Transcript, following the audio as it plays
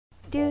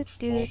a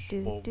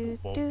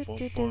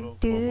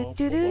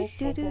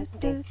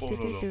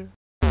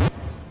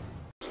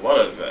lot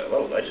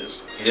of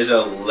ledges. It is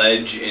a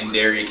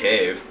legendary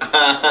cave.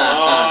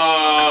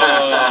 Oh,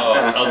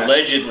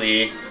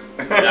 allegedly,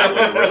 that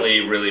would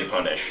really, really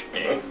punish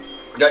me.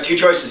 You got two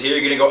choices here.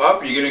 You're gonna go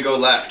up or you're gonna go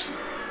left.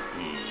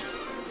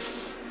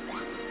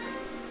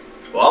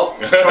 Well,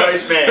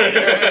 choice man.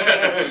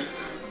 That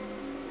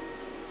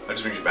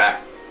just brings you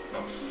back.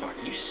 Oh fuck,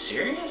 are you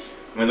serious?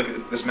 I'm gonna look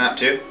at this map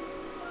too.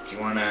 Do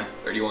you wanna,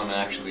 or do you wanna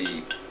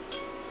actually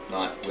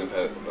not wimp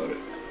out about it?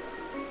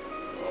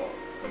 Well,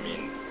 I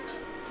mean,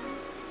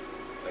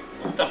 like,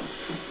 what the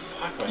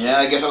fuck? Yeah,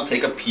 I guess I'll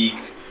take a peek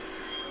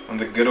on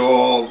the good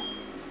old.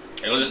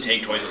 It'll just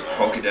take twice as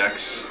long.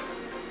 Pokedex.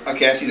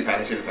 Okay, I see the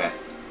path. I see the path.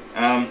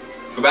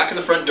 Go back to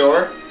the front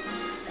door.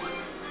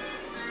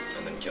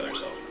 And then kill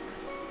yourself.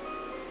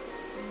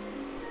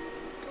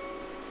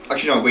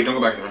 Actually, no. Wait, don't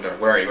go back to the front door.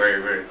 Where are you? Where are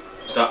you? Where are you?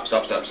 Stop!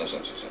 Stop! Stop! Stop!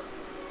 Stop! Stop! Stop!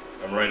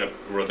 I'm right up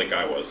where the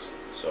guy was.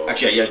 So.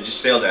 Actually, yeah. Just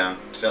sail down.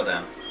 Sail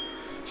down.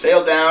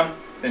 Sail down.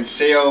 Then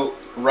sail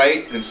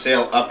right. Then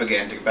sail up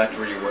again to get back to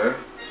where you were.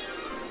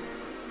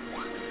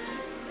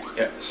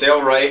 Yeah.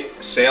 Sail right.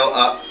 Sail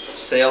up.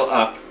 Sail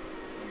up.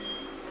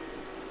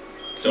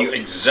 So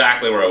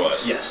exactly where I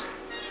was. Yes.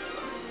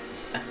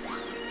 I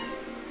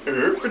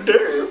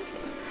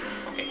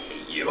fucking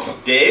hate you.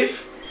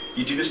 Dave,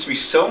 you do this to me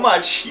so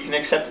much, you can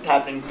accept it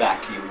happening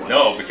back to you once.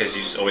 No, because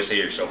you always say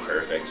you're so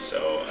perfect,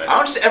 so... I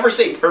don't ever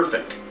say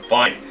perfect.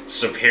 Fine.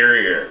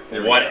 Superior.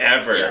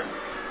 Whatever. Yeah.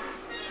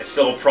 It's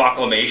still a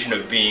proclamation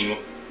of being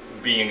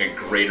a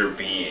greater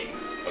being.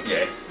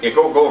 Okay? Yeah,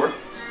 go over.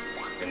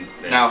 And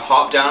now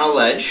hop down a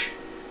ledge,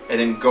 and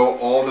then go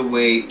all the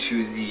way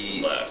to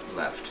the...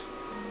 Left.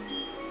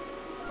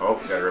 Oh,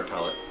 you gotta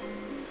repel it.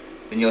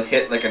 Then you'll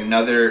hit like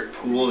another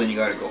pool, then you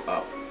gotta go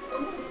up.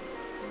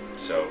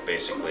 So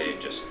basically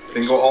just...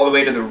 Then go all the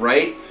way to the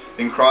right,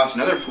 then cross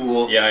another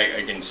pool. Yeah,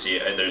 I can see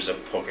it. There's a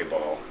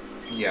pokeball.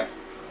 Yeah.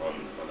 On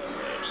that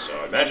edge. So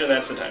I imagine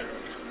that's a Tyrogue.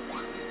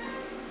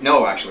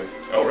 No, actually.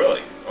 Oh,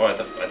 really? Oh, I have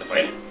to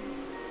fight it?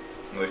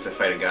 No, we have to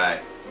fight a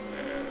guy.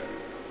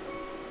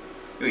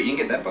 Wait, you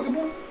can get that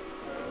pokeball?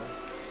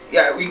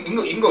 Yeah, you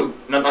can go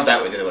not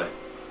that way, the other way.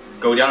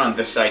 Go down on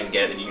this side and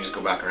get it, then you can just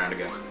go back around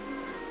again.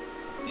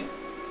 Yeah.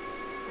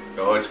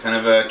 Oh, it's kind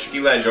of a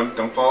tricky ledge.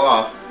 Don't fall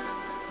off.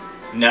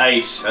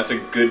 Nice. That's a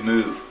good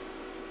move.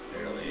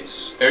 Aerial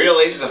Ace. Aerial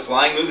Ace is a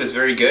flying move that's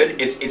very good.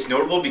 It's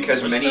notable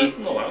because Was many. That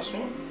in the last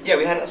one? Yeah,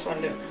 we had it last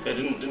one too. Yeah,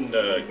 didn't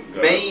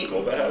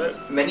Golbat have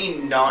it? Many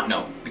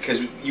no,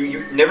 because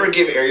you never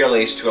give Aerial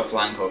Ace to a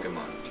flying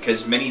Pokemon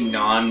because many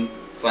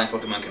non-flying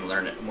Pokemon can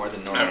learn it more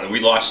than normal. I don't know.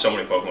 We lost so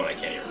many Pokemon I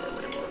can't even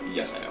remember anymore.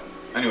 Yes, I know.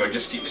 Anyway,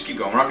 just keep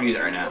going. We're not gonna use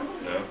it right now.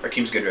 No. Our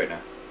team's good right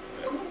now.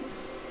 Yeah.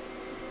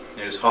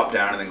 You just hop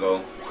down and then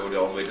go all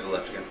the way to the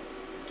left again.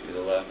 To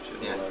the left. To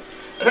the left.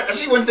 I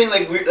see one thing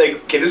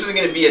okay, this isn't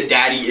gonna be a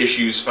daddy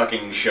issues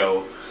fucking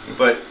show,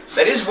 but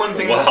that is one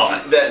thing. Well,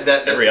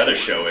 that every other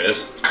show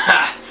is.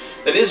 That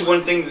is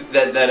one thing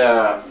that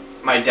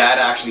my dad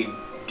actually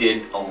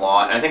did a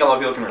lot, and I think a lot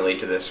of people can relate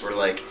to this. Where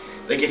like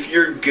if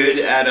you're good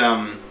at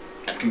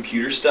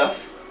computer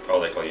stuff. Oh,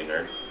 they call you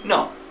nerd.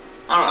 No,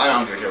 I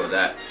don't give a shit about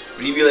that.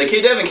 But he'd be like,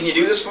 "Hey, Devin, can you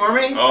do this for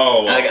me?"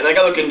 Oh. Well. And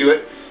I look into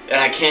it,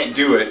 and I can't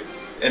do it.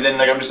 And then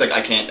like I'm just like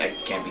I can't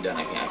be done.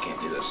 I can't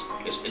do this.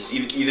 It's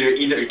either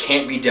it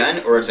can't be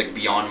done or it's like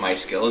beyond my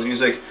skills. And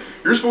he's like,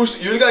 you're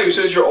the guy who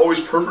says you're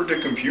always perfect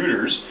at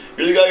computers.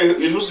 You're the guy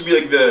you're supposed to be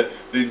like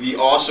the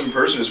awesome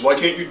person. Why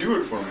can't you do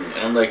it for me?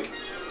 And I'm like,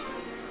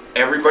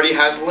 everybody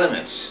has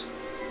limits.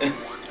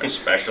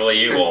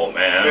 Especially you, old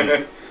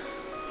man.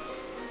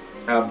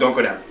 Don't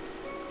go down.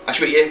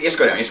 Actually, yes,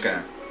 go down. Yes, go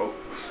down. Oh,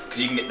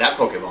 because you can get that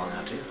Pokeball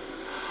now too.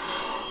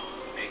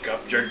 Make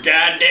up your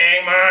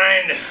goddamn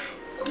mind.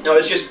 No,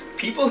 it's just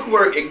people who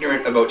are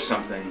ignorant about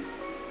something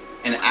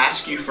and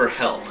ask you for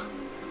help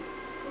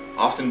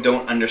often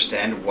don't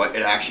understand what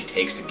it actually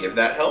takes to give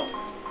that help.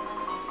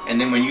 And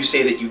then when you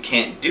say that you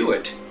can't do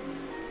it,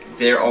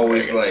 they're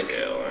always like,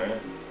 scale, right?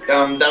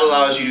 That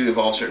allows you to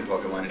evolve certain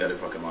Pokemon into other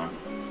Pokemon.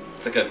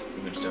 It's like a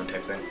Moonstone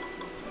type thing.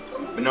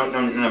 But no,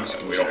 none of us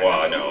can we don't.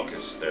 Well, no,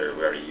 because we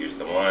already used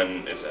the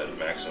one. It's at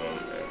maximum.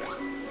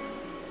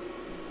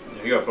 And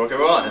there you go,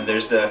 Pokeball, and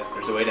there's the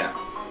way down.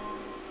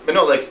 But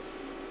no, like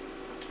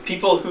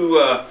people who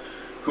are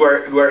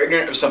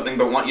ignorant of something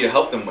but want you to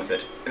help them with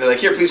it. And they're like,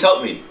 here, please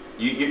help me.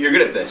 You're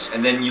good at this.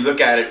 And then you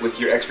look at it with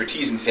your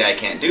expertise and say, I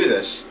can't do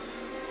this.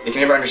 They can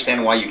never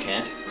understand why you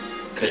can't,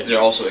 because they're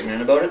also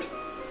ignorant about it.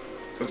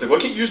 So it's like, why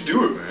can't you just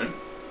do it, man?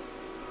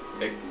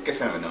 It gets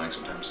kind of annoying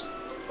sometimes.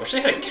 I wish they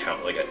had a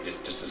count, like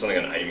just something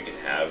an item you could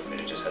have, and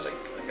it just has like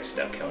a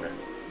step counter.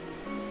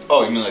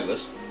 Oh, you mean like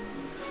this?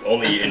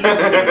 Only in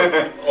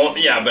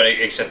yeah, but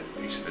except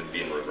it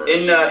being reversed.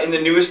 In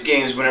the newest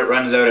games, when it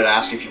runs out, it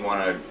asks if you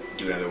want to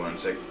do another one.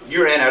 It's like,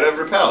 you ran out of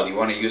Repel. Do you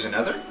want to use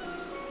another?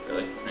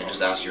 Really? And it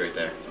just asks you right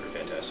there.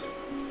 Fantastic.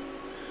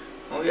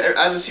 Well,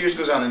 as the series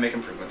goes on, they make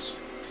improvements.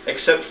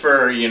 Except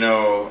for, you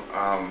know,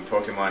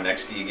 Pokemon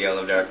XD Gale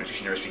of Darkness. You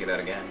should never speak of that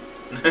again.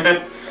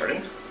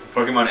 Pardon?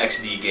 Pokemon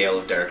XD Gale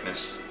of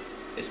Darkness.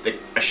 It's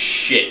a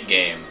shit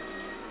game.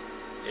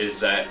 Is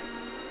that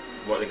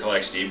what they call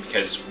XD?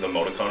 Because the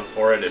emoticon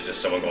for it is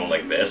just someone going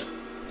like this.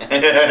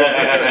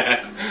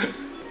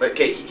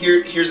 Okay,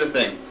 here's the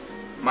thing.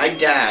 My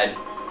dad,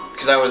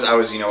 because I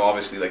was, you know,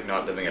 obviously like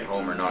not living at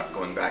home or not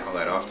going back all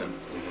that often.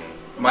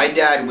 Mm-hmm. My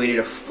dad waited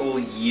a full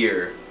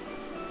year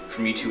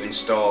for me to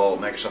install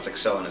Microsoft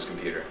Excel on his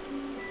computer.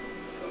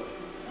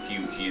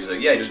 He's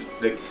like, yeah, just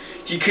like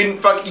you can't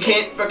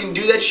fucking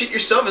do that shit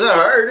yourself. It's not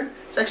hard.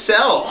 It's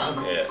Excel.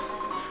 Yeah.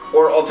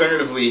 Or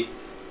alternatively,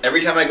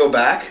 every time I go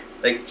back,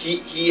 like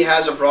he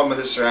has a problem with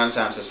his surround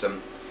sound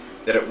system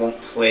that it won't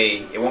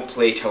play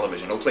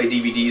television. It'll play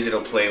DVDs,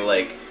 it'll play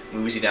like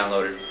movies he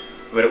downloaded,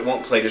 but it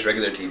won't play just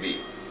regular TV.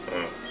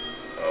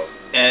 Oh.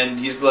 And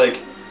he's like,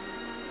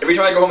 every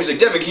time I go home, he's like,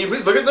 Devin, can you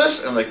please look at this?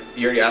 And I'm like,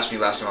 you already asked me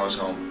last time I was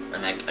home,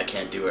 and I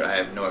can't do it. I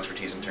have no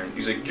expertise in terms.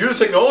 He's like, you're the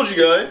technology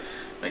guy.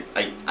 Like,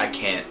 I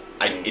can't.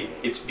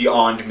 It's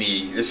beyond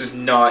me. This is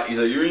not. He's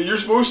like, you're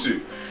supposed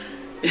to.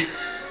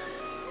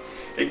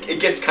 It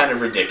gets kind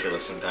of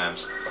ridiculous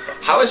sometimes.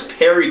 How is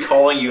Perry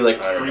calling you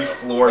like 3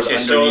 floors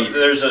underneath? So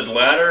there's a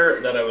ladder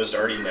that I was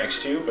already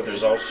next to, but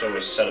there's also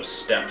a set of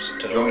steps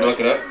to the right. You want me to look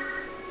it up?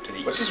 To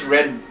the What's this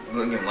red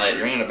blinking light?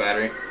 You're running a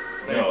battery?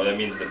 No, that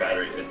means the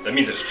battery. That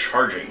means it's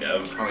charging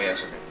now. Oh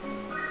yes, okay.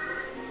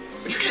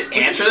 Would you just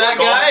answer that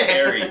guy?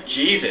 Perry,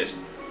 Jesus.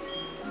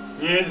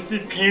 Yes, the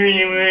Perry,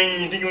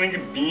 you think like a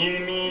bee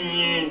to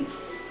me?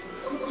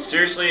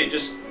 Seriously,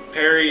 just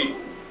Perry.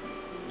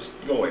 Just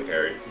go away,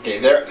 Perry. Okay,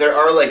 there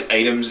are like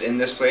items in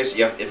this place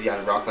if you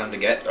have rock climb to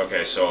get.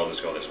 Okay, so I'll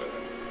just go this way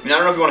then. I mean, I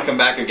don't know if you want to come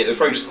back and get. There's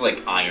probably just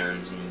like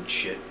irons and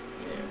shit.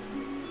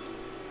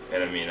 Yeah.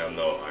 And I mean, I'm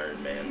no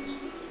Iron Man.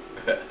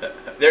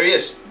 There he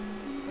is.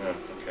 Oh,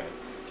 okay.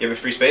 You have a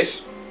free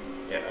space?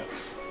 Yeah.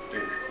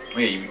 Dude. Oh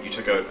yeah, you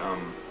took out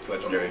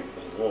legendary.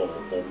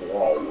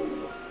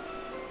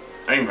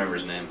 I don't even remember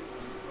his name.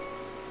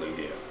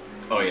 Lugia.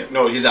 Oh yeah,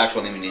 no, his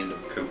actual name he named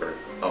him. Cooper.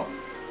 Oh,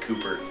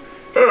 Cooper.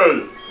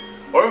 Hey,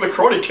 I'm the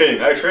Karate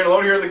King. I train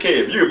alone here in the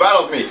cave. You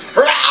battle with me.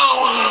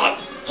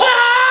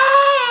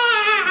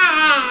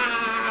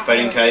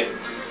 Fighting type.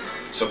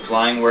 So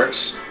flying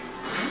works.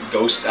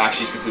 Ghost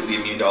actually is completely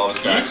immune to all of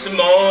his attacks.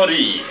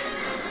 Itsumaori.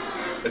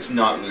 Let's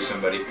not lose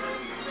somebody.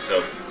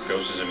 So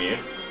Ghost is immune?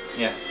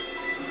 Yeah.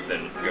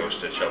 Then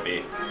Ghost it shall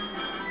be.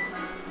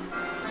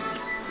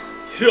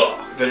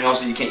 Then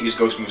also you can't use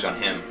ghost moves on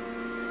him.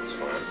 That's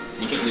fine.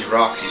 You can't use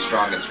rock because he's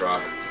strong against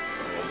rock.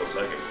 Oh, but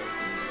psychic.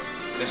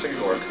 Yeah, psychic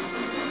will work.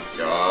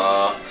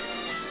 Yeah.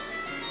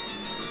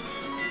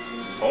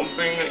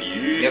 Pumping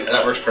you. Yep,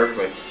 that works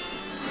perfectly.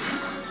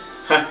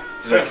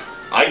 He's like,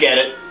 I get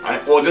it.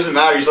 Well, it doesn't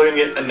matter. You're still gonna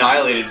get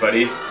annihilated,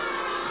 buddy.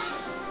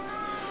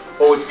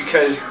 Oh, it's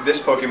because this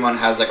Pokemon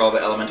has like all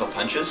the elemental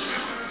punches.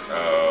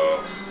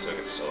 Oh, so it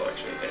can still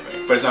actually hit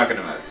me. But it's not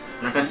gonna matter.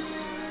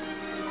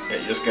 Yeah,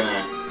 you're just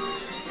gonna.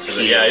 So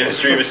yeah,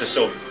 Misdreavus is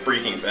so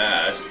freaking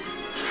fast.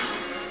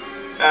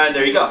 And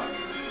there you go.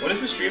 What is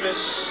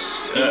Misdreavus?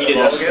 You need a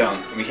Dust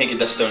Stone. And we can't get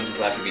Dust Stones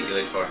until after we beat the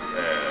Elite Four.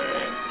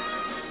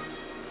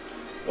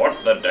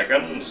 What the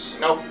dickens?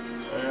 Nope.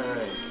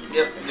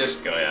 Yep,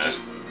 just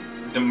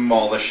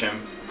demolish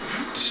him.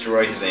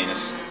 Destroy his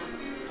anus.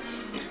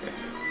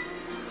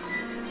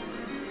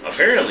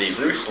 Apparently,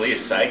 Bruce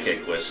Lee's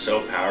sidekick was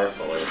so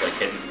powerful, it was like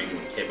being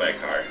hit by a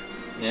car.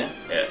 Yeah?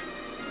 Yeah.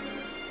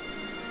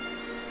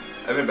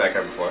 I've been by a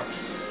car before.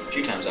 A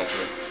few times,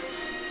 actually.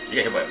 You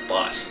got hit by a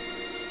bus.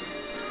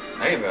 I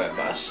got hit by a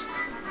bus?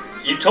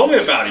 You told me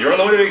about it. You were on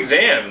the way to an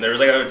exam. There was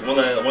like one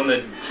of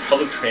the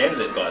public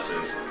transit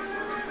buses.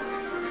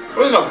 It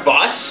wasn't a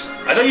bus.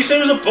 I thought you said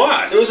it was a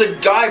bus. It was a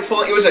guy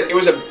pulling. It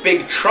was a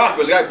big truck. It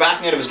was a guy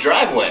backing out of his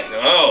driveway.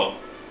 Oh.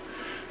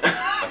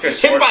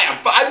 Hit by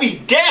a bus. I'd be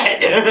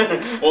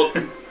dead. Well,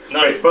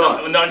 not if it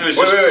was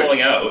just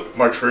pulling out.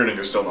 My training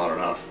is still not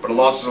enough, but a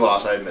loss is a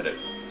loss. I admit it.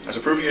 As a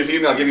proof of your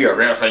defeat, I'll give you a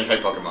rare fighting type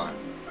Pokemon.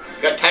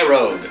 You got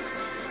Tyrogue.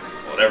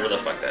 Whatever the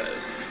fuck that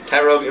is.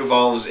 Tyrogue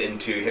evolves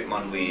into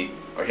Hitmonlee,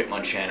 or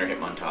Hitmonchan, or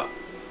Hitmontop.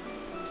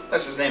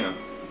 Let's just name him.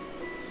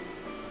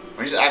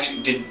 Or just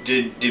actually,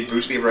 did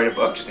Bruce Lee ever write a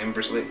book? Just name him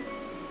Bruce Lee.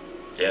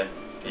 Yeah.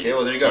 Okay,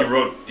 well there you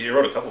go. He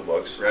wrote a couple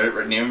books.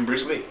 Name him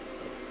Bruce Lee.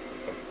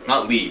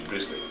 Not Lee,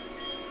 Bruce Lee.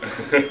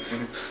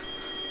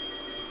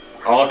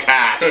 All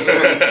caps.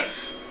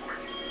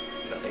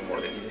 Nothing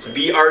more than you deserve.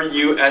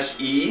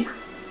 BRUSELEE.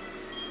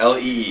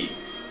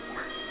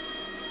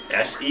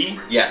 SE?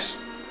 Yes.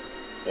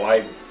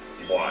 Why?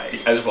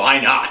 Because why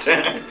not? You're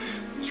an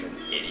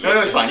idiot. No,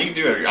 it's fine. You can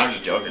do it. I'm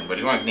just joking. But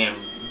you want to name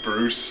him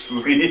Bruce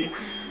Lee?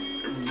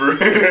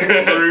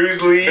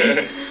 Bruce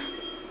Lee?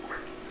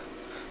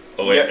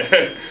 Oh wait.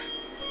 Yeah.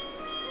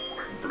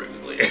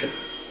 Bruce Lee.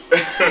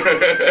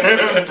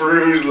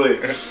 Bruce Lee.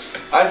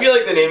 I feel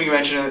like the naming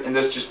convention in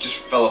this just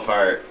fell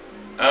apart.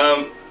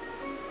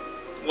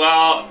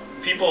 Well,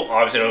 people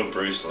obviously know who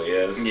Bruce Lee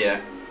is. Yeah.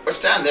 Let's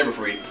stand there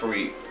before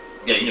we.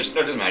 Yeah, you just.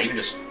 No, it doesn't matter. You can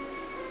just.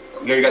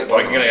 You already got the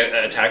Pokemon. I'm gonna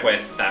get attacked by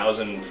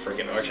 1,000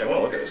 freaking. Actually, I want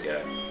to look at this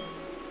guy.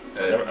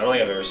 I don't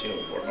think I've ever seen him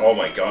before. Oh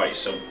my god, he's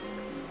so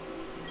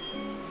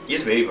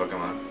He's a baby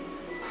Pokemon.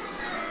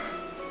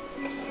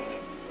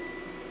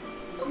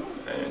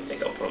 I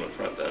think I'll put him in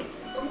front then.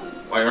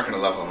 Well, you're not going to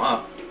level him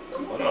up.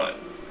 Why not?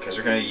 Because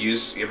we're going to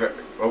use...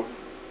 Oh,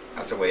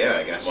 that's a way out,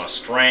 I guess. Want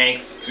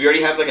strength. We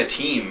already have like a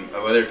team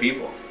of other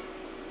people.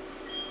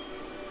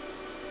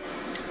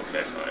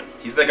 Okay, fine.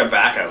 He's like a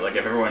backup. Like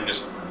if everyone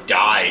just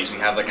dies, we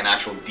have like an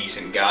actual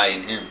decent guy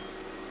in him.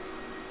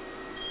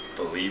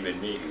 Believe in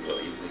me who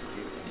believes in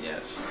you.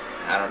 Yes.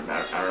 I don't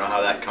know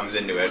how that comes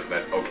into it,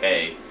 but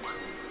okay.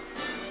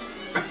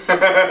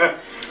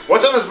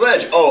 What's on this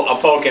ledge? Oh, a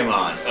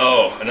Pokemon.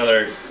 Oh,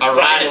 another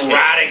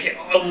Eradicate.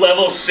 A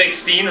level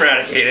 16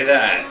 Eradicated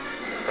that.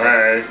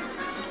 Alright.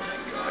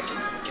 God,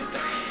 just get the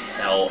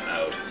hell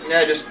out.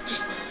 Yeah, just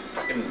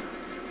fucking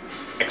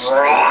jump,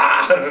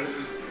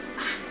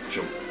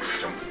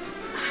 jump,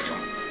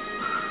 jump.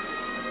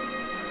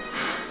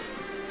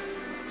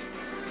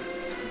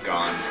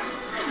 Gone.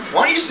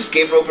 Why don't you just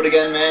escape rope it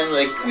again, man?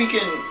 Like we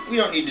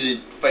don't need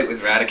to fight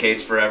with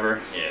Raticates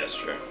forever. Yeah, that's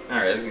true.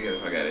 Alright, let's get the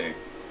fuck out of here.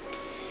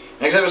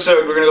 Next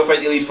episode, we're gonna go fight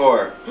the Elite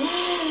Four.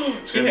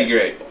 It's gonna be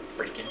great.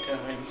 Freaking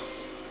time.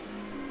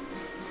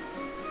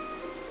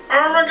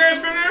 Oh my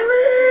gosh,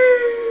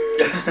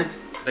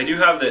 They do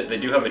have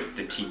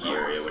the tiki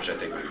area, which I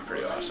think would be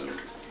pretty awesome.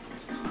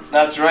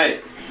 That's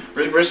right.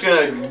 We're just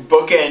gonna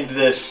bookend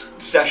this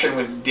session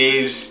with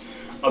Dave's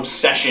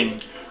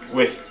obsession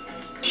with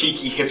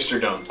tiki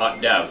hipsterdom.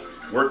 Dev,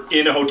 we're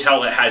in a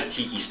hotel that has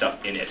tiki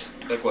stuff in it.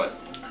 Like what?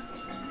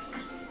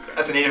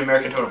 That's a Native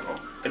American totem pole.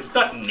 It's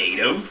not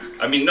native.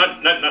 I mean,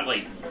 not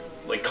like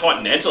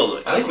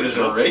continental. I think we're just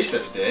a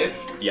racist, Dave.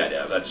 Yeah,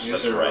 Dev, that's You're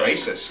right.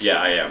 Racist.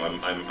 Yeah, I am.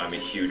 I'm a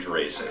huge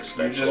racist.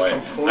 That's You're just why,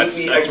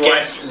 completely that's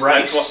against why,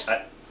 rice.